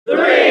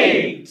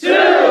3,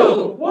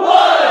 2,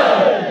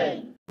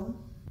 1.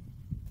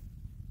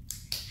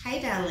 Hi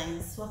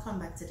darlings, welcome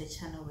back to the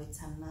channel with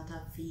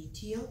another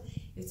video.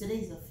 If today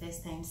is your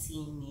first time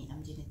seeing me,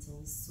 I'm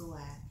Genital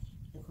Soa,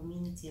 the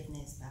community of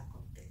nurse back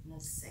of no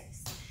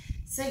sex.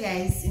 So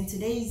guys, in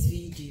today's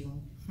video,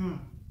 you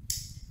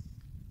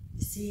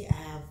see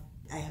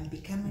I am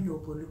becoming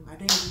obolo. I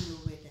don't even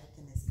know where that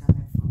thing is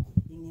coming from.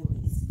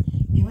 Anyways,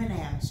 when I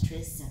am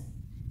stressing,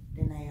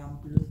 then I am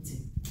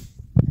bloating.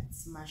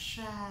 That's my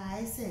shy.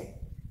 I say,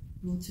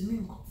 to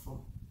me,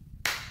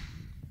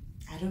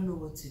 I don't know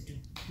what to do.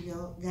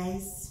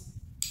 Guys,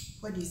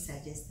 what do you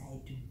suggest I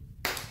do?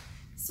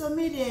 So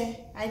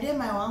I did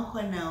my one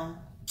call now.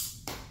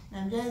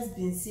 I'm just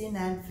been seeing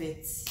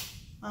adverts.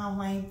 One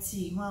wine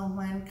tea, one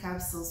wine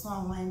capsules,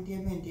 one wine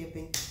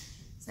deben.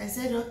 So I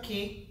said,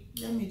 okay,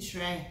 let me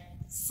try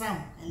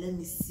some and let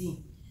me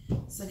see.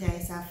 So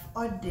guys, I've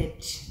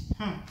ordered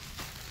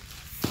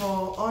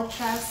for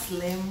Ultra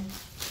Slim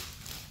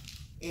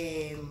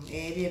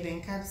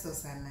deben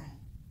capsules and I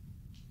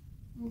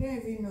don't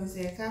even know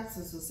say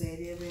capsules or say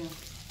deben.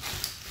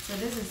 So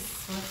this is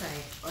what I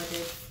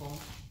ordered for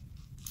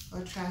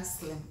Ultra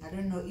Slim. I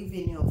don't know if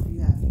any of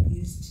you have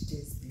used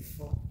this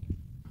before.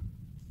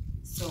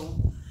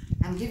 So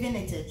I'm giving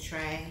it a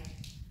try.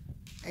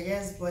 I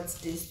just bought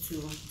this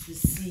to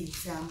see.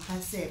 So I'm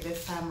passing a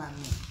farmer.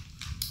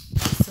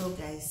 So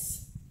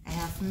guys, I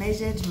have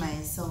measured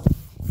myself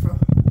from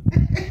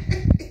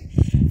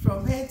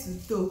from head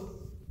to toe,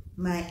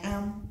 my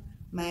arm,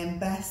 my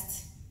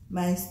bust,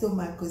 my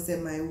stomach,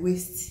 and my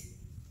waist,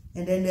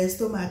 and then the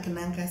stomach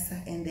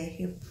nankasa and the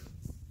hip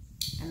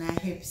and our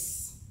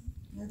hips.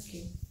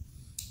 Okay,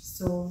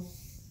 so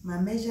my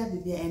measure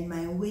baby and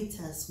my weight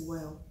as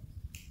well.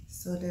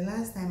 So the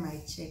last time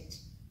I checked,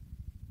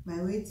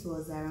 my weight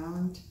was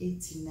around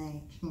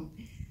 89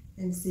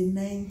 and say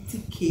 90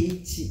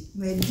 kg.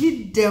 I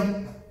did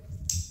them.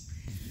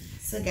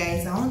 So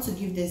guys, I want to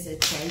give this a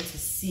try to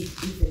see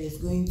if it is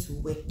going to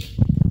work.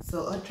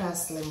 So Ultra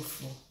Slim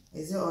 4.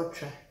 Is it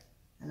Ultra?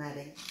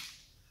 Another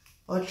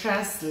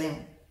Ultra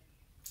Slim.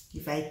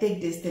 If I take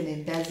this thing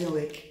and it doesn't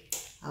work,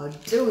 I'll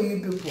deal with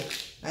you people.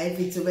 But if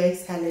it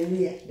works,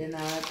 hallelujah, then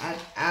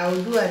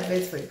I'll do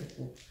advice for you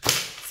people.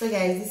 So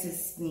guys, this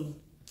is me.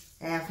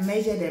 I have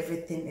measured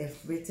everything,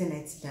 I've written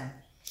it down.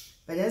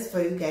 But just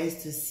for you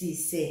guys to see,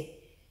 say,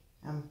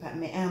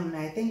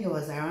 I think it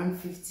was around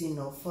 15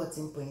 or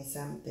 14 point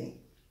something.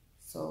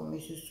 So we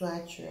should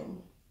swatch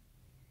them.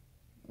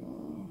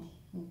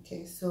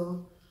 Okay,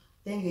 so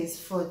I think it's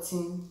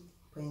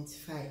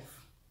 14.5.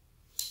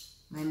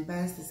 My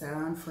bust is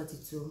around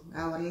 42.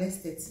 I will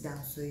list it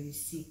down so you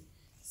see.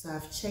 So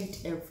I've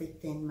checked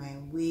everything, my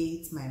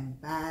weight, my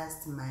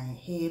bust, my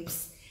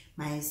hips,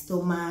 my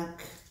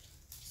stomach.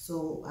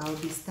 So I'll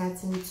be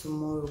starting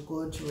tomorrow,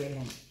 God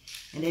willing.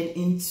 And then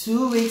in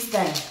 2 weeks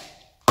time,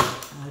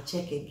 I'll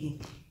check again.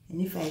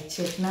 And if I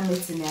check, now and I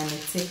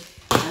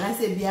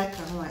say in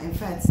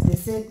fact, they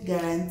said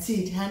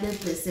guaranteed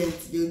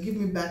 100%, they'll give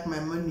me back my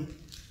money.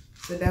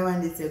 So that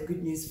one is a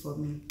good news for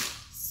me.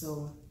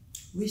 So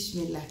wish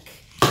me luck.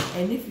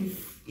 And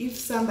if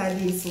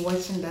somebody is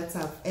watching that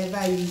have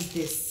ever used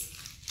this,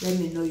 let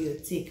me know your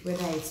take,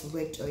 whether it's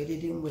worked or it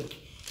didn't work.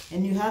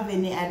 And you have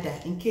any other,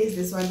 in case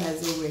this one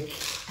doesn't work,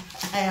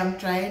 I am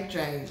trying.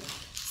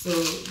 So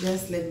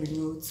just let me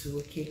know too,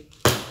 okay?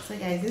 So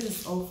guys, this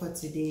is all for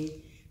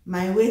today.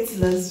 My weight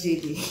loss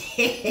journey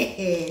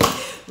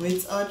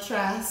with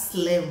Ultra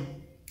Slim,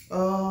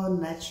 all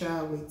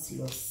natural weight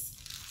loss.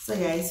 So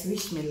guys,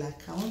 wish me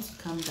luck. I want to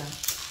calm down.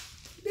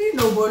 Do you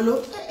know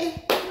bolo?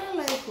 I don't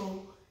like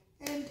oh.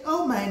 And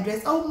all my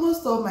dress,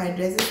 almost all my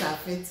dresses are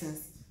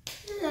fittings.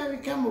 I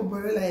become a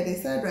bolo like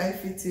this. How do I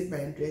fit in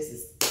my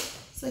dresses?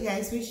 So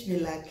guys, wish me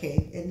luck,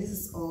 and this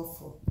is all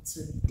for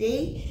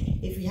today.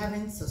 If you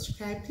haven't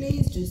subscribed,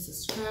 please do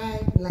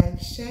subscribe,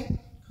 like, share,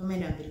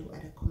 comment down below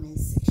at the comment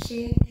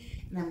section,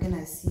 and I'm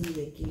gonna see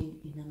you again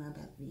in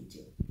another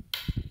video.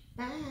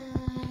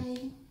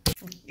 Bye.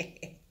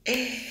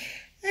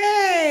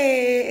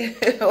 Hey,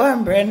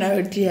 one brand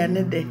out here.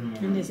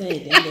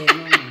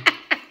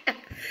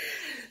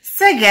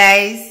 So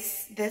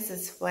guys, this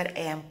is what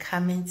I am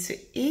coming to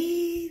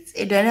eat.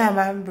 I don't know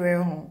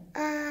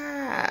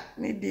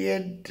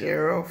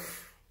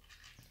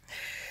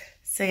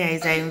so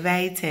guys, I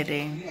invited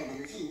him.